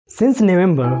Since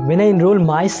November, when I enrolled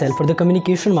myself for the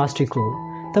communication mastery course,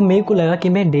 तब मेरे को लगा कि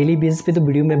मैं डेली बेसिस पे तो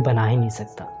वीडियो में बना ही नहीं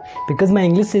सकता because my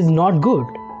English is not good.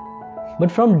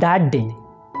 But from that day,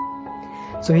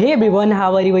 so hey everyone, how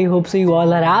are you? I hope so you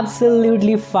all are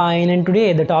absolutely fine. And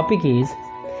today the topic is,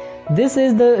 this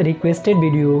is the requested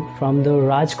video from the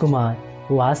Rajkumar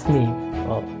who asked me,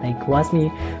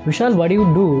 Vishal, what do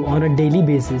you do on a daily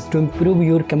basis to improve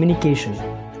your communication?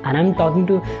 And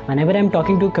whenever I'm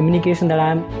talking to communication, that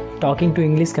I'm talking to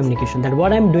English communication, that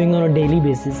what I'm doing on a daily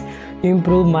basis to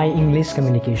improve my English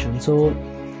communication. So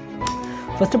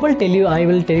first of all, I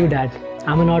will tell you that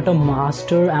I'm not a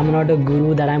master, I'm not a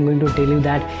guru, that I'm going to tell you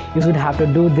that you should have to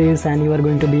do this and you are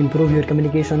going to improve your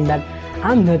communication. That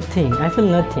I'm nothing, I feel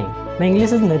nothing, my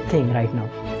English is nothing right now.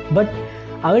 But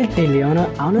I will tell you, I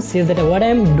want to say that what I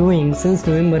am doing since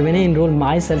November when I enrolled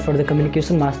myself for the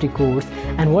communication mastery course,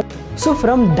 and what. So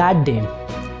from that day,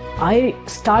 I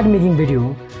start making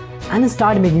video, and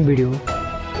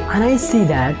I see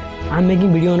that I'm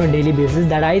making video on a daily basis,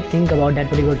 that I think about that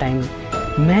particular time.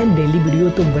 मैं daily video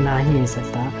तो बना ही नहीं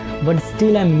सकता, but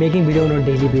still I'm making video on a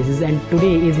daily basis, and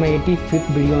today is my 85th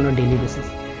video on a daily basis.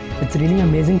 It's really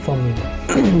amazing for me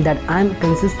that I'm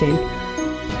consistent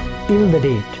till the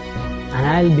date, and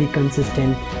I'll be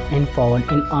consistent in forward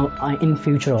in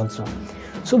future also.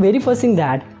 So very first thing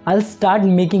that I'll start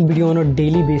making video on a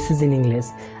daily basis in English.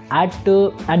 At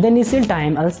the initial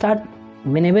time, I'll start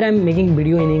whenever I'm making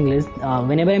video in English.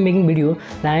 Whenever I'm making video,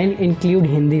 then I'll include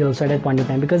Hindi also at that point of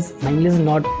time, because my English is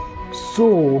not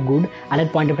so good at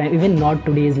that point of time. Even not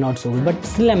today is not so good, but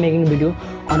still I'm making video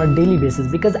on a daily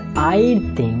basis because I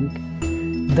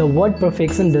think the word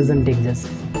perfection doesn't exist.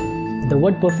 The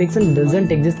word perfection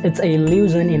doesn't exist. It's an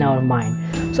illusion in our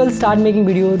mind. So I'll start making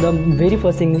video. The very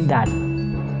first thing is that.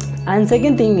 And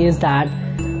second thing is that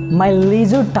my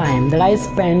leisure time that I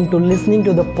spend to listening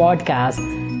to the podcast,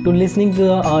 to listening to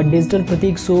the Digital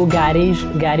Pratik show, Gary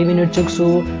Vaynerchuk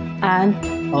show, and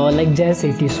like Jay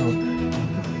Sethi show.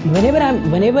 Whenever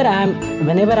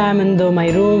I'm in my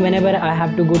room, whenever I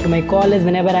have to go to my college,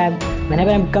 whenever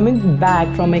I'm coming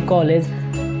back from my college,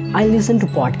 I listen to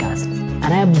podcasts and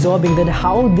I absorbing that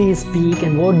how they speak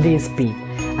and what they speak.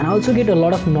 And I also get a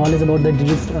lot of knowledge about the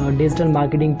digital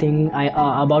marketing thing,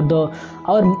 about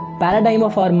our paradigm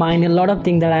of our mind, a lot of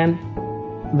things that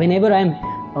whenever I'm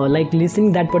like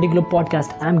listening that particular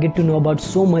podcast, I'm get to know about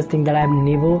so much thing that I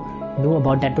never know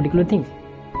about that particular thing.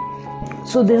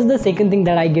 So this is the second thing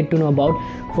that I get to know about.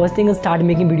 First thing is start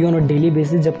making video on a daily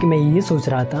basis, जबकि मैं ये सोच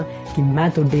रहा था कि मैं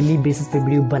तो daily basis पे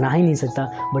video बना ही नहीं सकता,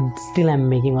 but still I'm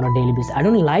making on a daily basis. I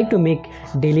don't like to make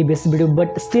daily basis video,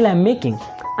 but still I'm making.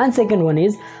 And second one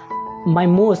is my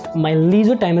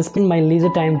leisure time. I spend my leisure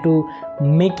time to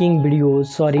making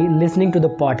videos, listening to the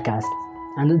podcast,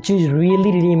 and which is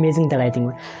really amazing that I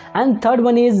think. And third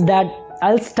one is that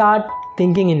I'll start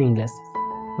thinking in English.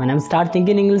 When I start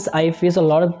thinking in English, I face a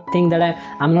lot of things that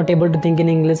I'm not able to think in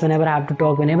English whenever I have to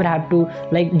talk, whenever I have to,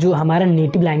 like जो हमारा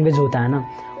native language होता है ना,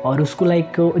 और उसको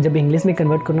like जब English में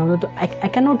convert करना होता है तो I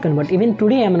cannot convert. Even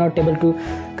today I'm not able to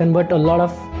convert a lot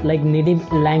of like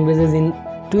native languages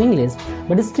to English,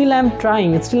 but still I'm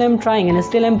trying, and still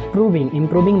I'm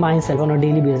improving myself on a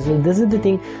daily basis. So this is the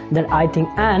thing that I think.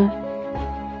 And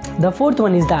the fourth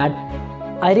one is that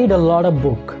I read a lot of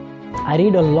book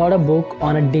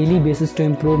on a daily basis to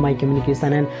improve my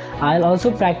communication, and I'll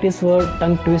also practice for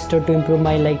tongue twister to improve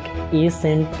my like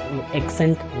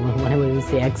accent, whatever you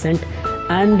say, accent,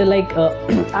 and like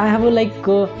I have a like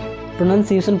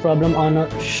pronunciation problem on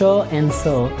a sh and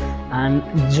sir and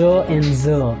j and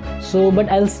z. So but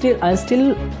I'll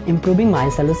still improving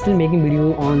myself, still making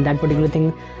video on that particular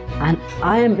thing, and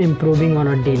I am improving on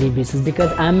a daily basis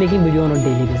because I'm making video on a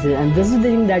daily basis. And this is the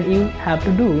thing that you have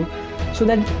to do, so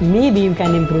that maybe you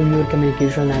can improve your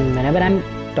communication. And whenever I'm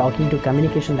talking to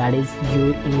communication, that is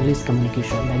your English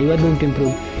communication, that you are going to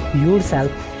improve yourself.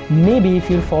 Maybe if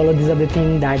you follow these other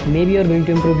things, that maybe you're going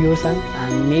to improve yourself,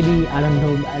 and maybe I don't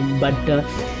know, but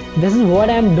this is what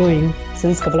I'm doing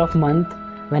since couple of months.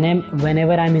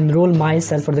 Whenever I'm enroll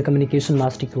myself for the communication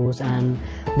mastery course, and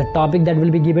the topic that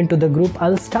will be given to the group,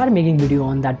 I'll start making video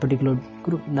on that particular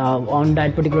group, on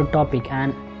that particular topic.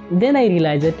 And then I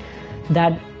realized it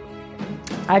that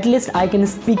at least I can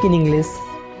speak in English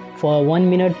for 1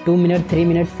 minute, 2 minutes, 3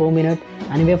 minutes, 4 minutes,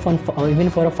 and even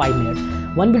for a 5 minutes.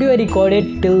 One video I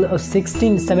recorded till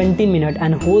 17 minutes,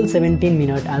 and whole 17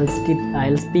 minutes I'll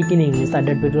speak in English at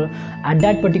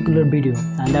that particular video,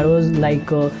 and that was like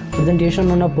a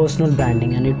presentation on a personal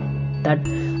branding. And that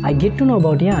I get to know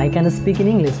about, I can speak in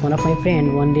English. One of my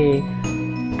friend one day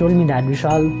told me that,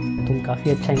 Vishal, तुम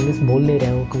काफ़ी अच्छा English बोल ले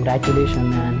रहे हो,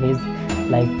 congratulations. And he's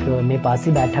like मेरे पास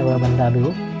ही बैठा हुआ बंदा अभी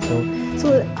वो,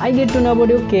 So I get to know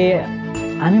about, okay,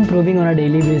 I'm improving on a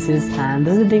daily basis, and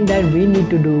this is the thing that we need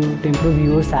to do to improve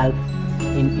yourself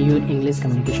in your English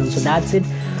communication. So that's it.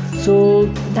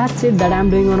 That I'm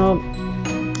doing on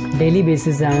a daily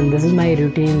basis, and this is my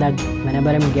routine, that whenever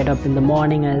I get up in the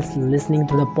morning, I listening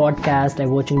to the podcast, I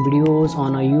watching videos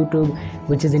on a YouTube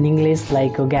which is in English,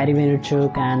 like Gary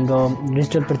Vaynerchuk and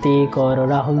Digital Pratik or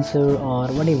Rahul Sir or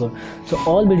whatever. So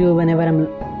all video whenever I'm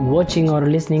watching or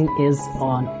listening is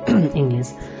on English.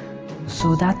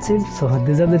 So that's it. So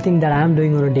these are the things that I'm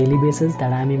doing on a daily basis,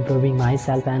 that I'm improving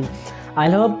myself, and I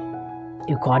hope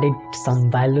you got it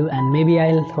some value, and maybe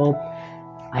I'll hope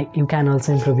you can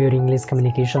also improve your English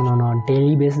communication on a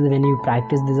daily basis when you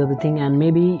practice this other thing. And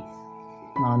maybe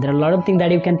there are a lot of things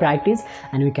that you can practice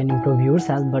and you can improve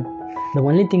yourself, but the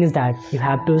only thing is that you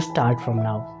have to start from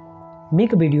now.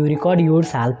 Make a video, record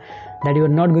yourself, that you are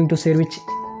not going to share with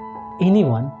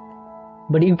anyone,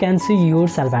 but you can see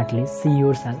yourself, at least see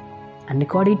yourself and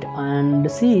record it and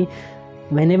see.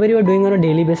 Whenever you are doing on a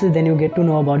daily basis, then you get to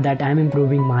know about that I am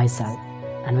improving myself.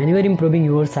 And when you are improving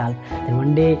yourself, then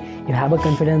one day you have a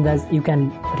confidence that you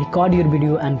can record your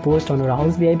video and post on your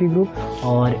Rahul's VIP group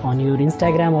or on your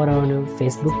Instagram or on your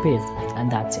Facebook page,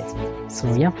 and that's it.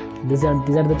 So yeah, these are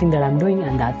the things that I'm doing,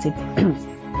 and that's it.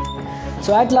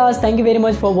 So at last, thank you very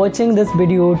much for watching this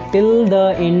video till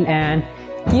the end, and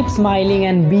keep smiling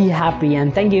and be happy,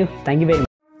 and thank you very much.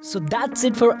 So that's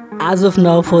it for as of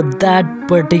now for that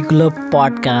particular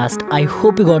podcast. I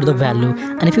hope you got the value,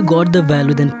 and if you got the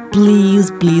value, then please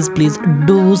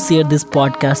do share this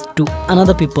podcast to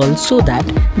another people so that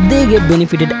they get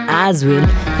benefited as well.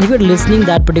 And if you're listening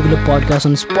that particular podcast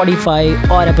on Spotify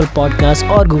or Apple Podcasts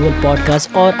or Google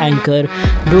Podcasts or Anchor,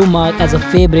 do mark as a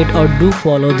favorite or do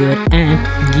follow there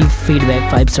and give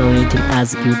feedback 5-star or anything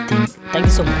as you think. Thank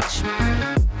you so much.